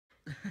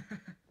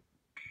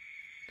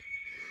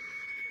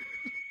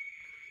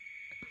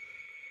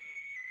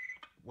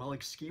Well,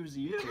 excuse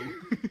you.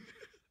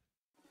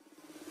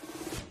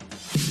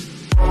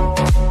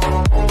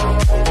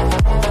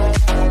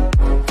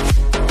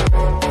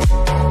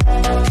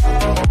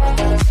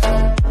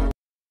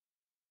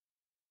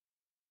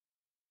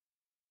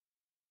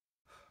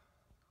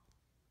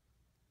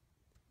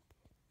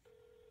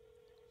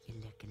 You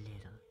look a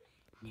little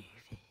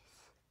nervous.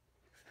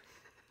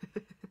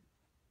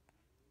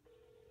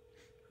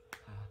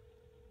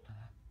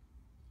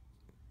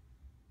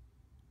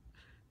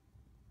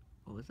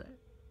 What was that?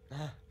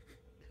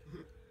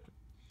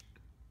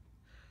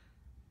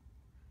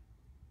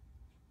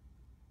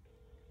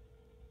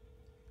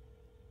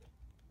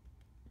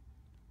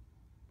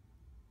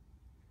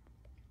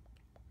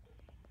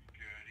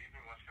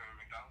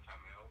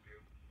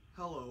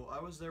 Hello, I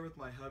was there with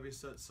my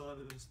heavyset son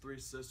and his 3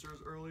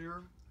 sisters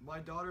earlier. My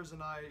daughters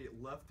and I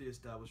left the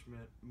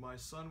establishment. My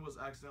son was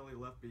accidentally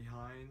left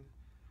behind.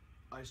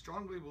 I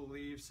strongly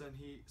believe since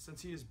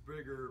he is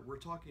bigger, we're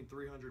talking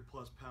 300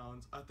 plus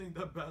pounds, I think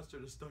that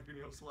bastard is stuck in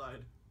your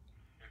slide.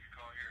 If you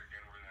call here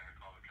again, we're going to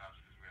call the cops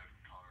because we have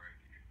to call right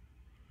here.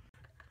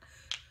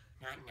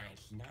 Not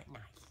nice, not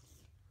nice.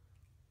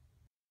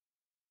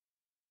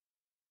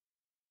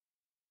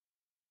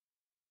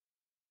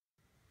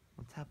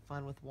 Let's have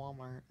fun with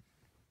Walmart.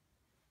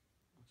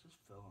 Let's just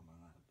fill him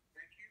out.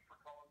 Thank you for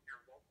calling your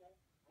local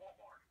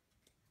Walmart.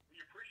 We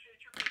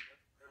appreciate your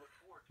business and look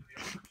forward to the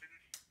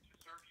opportunity to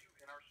serve you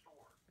in our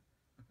store.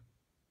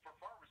 For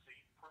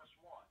pharmacy, press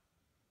 1.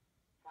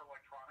 For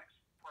electronics,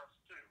 press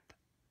 2.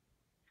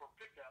 For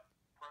pickup,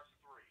 press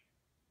 3.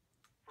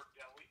 For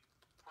deli,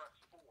 press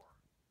 4.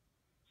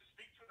 To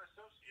speak to an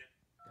associate,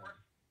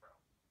 press 0.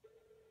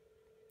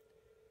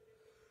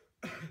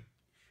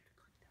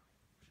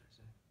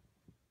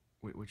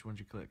 Wait, which one'd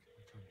you click?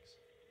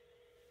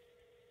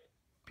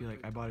 Be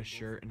like, I bought a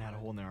shirt and had a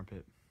hole in the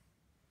armpit.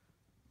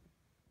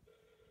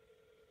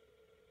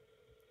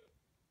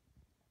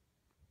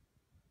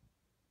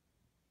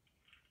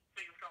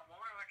 Thank you for calling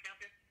Walmart. I can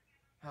help you.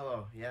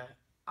 Hello, yeah.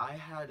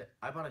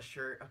 I bought a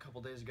shirt a couple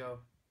days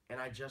ago,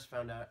 and I just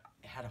found out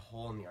it had a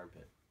hole in the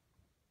armpit.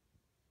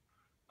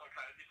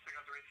 Okay, did you still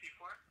got the receipt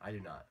for it? I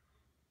do not.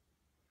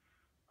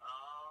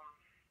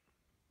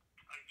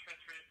 I can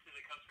transfer it to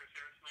the customer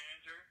service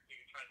manager. You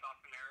can try to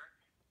talk to her.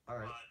 All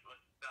right. But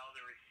without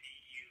the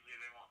receipt, usually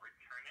they won't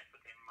return it,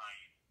 but they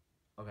might.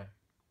 Okay.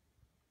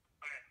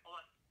 Okay, hold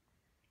on.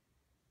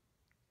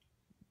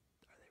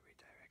 Are they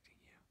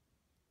redirecting you?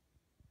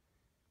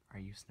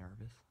 Are you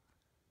nervous?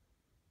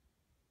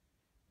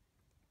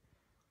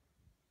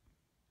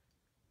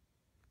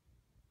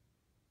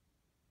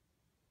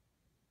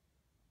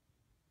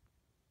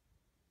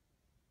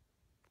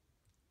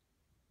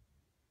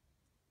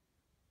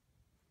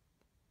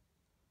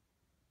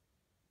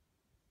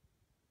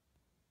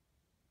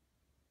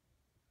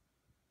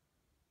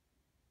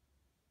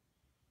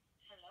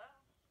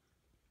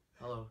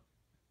 Hello.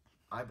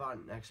 I bought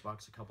an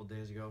Xbox a couple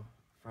days ago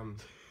from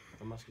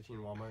the Muscatine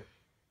Walmart,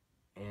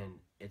 and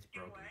it's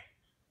broken.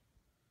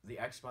 The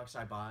Xbox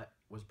I bought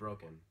was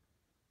broken.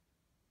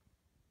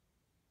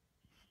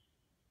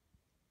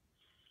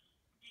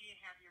 Do you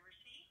have your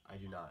receipt? I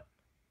do not.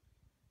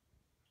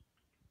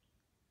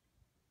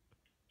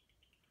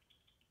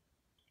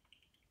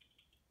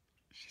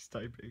 She's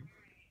typing.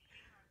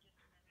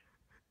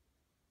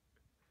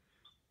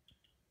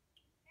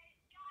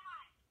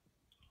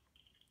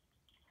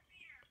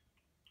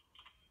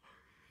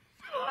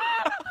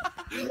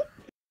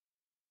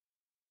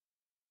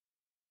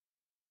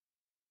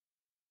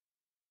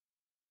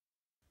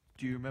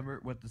 Do you remember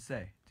what to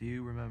say? Do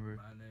you remember?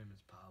 My name is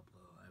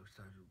Pablo. I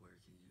started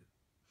working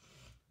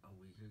a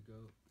week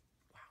ago.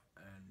 Wow.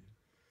 And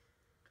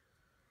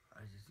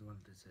I just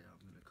wanted to say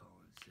I'm going to call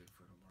in sick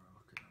for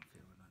tomorrow because I'm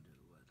feeling under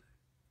the weather.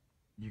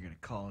 You're gonna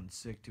call in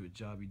sick to a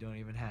job you don't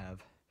even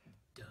have.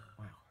 Duh.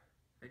 Wow.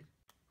 Ready?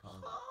 Call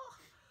him.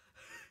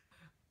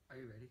 Are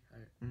you ready?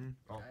 Mhm.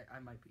 Oh. I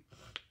might be.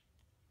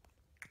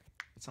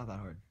 It's not that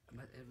hard.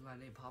 Is my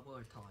name Pablo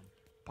or Todd?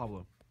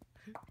 Pablo.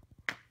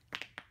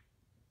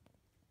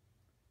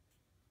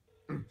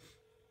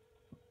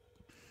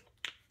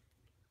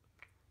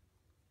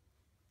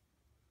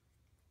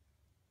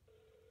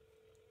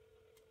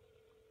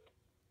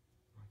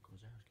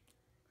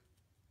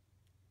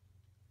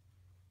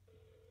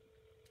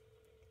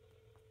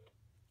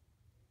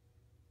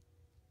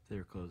 If they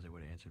were closed, they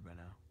would have answered by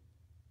now.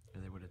 Or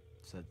they would have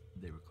said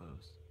they were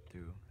closed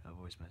through a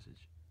voice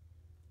message.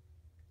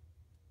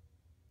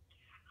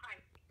 Hi,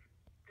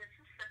 this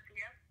is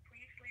Cynthia.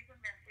 Please leave a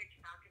message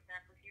and I'll get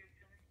back with you as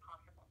soon as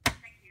possible.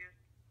 Thank you.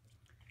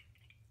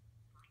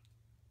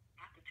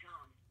 At the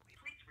tone,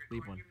 please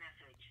Leave record one. your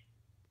message.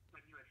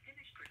 When you have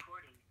finished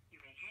recording, you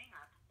may hang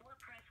up or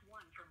press 1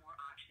 for more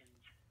options.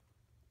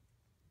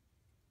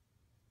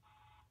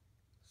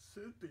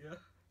 Cynthia,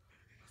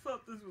 I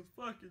thought this was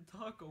fucking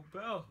Taco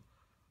Bell.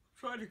 I'm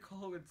trying to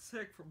call in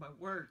sick from my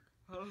work.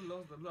 I don't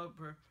know the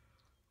number.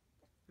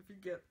 If you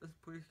get this,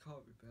 please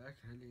call me back.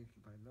 I need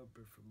my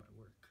number for my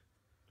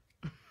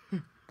work.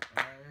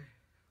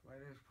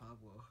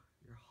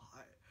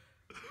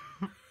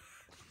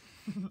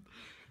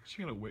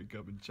 She's gonna wake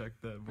up and check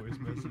that voice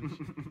message.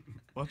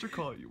 Watch her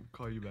call you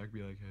back,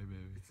 be like, "Hey,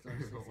 baby."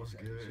 What's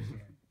good?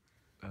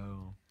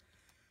 Oh.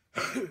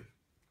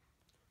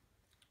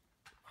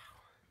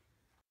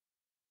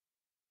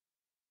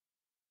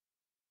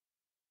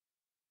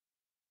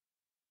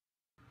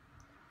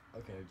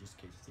 Okay,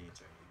 just in case the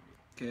answer.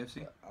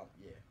 KFC?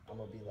 Yeah, I'm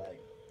gonna be like,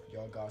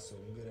 y'all got some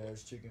good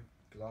ass chicken?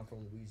 Cause I'm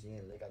from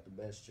Louisiana, they got the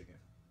best chicken.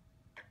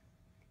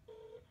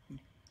 Thank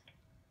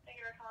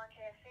you for calling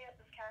KFC. This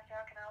is Cassie.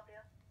 How can I help you?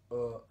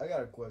 I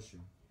got a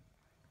question.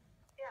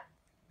 Yeah.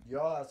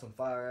 Y'all got some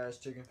fire ass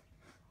chicken?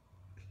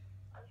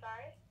 I'm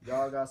sorry?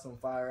 Y'all got some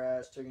fire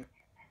ass chicken?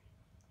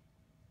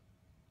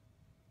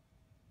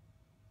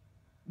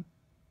 You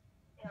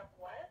have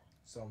what?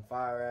 Some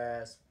fire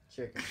ass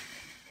chicken.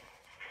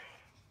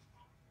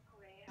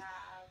 We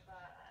have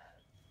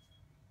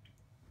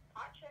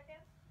hot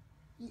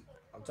chicken.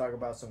 I'm talking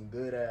about some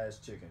good ass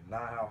chicken,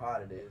 not how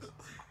hot it is.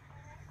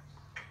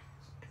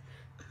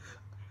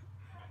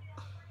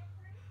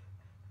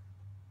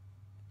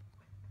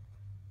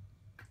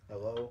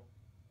 Hello?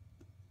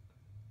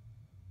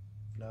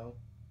 No?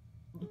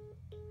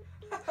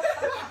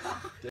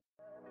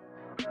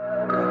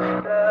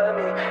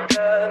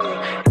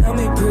 Tell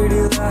me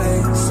pretty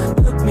lies,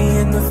 look me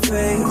in the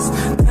face.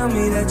 Tell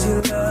me that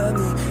you love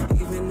me.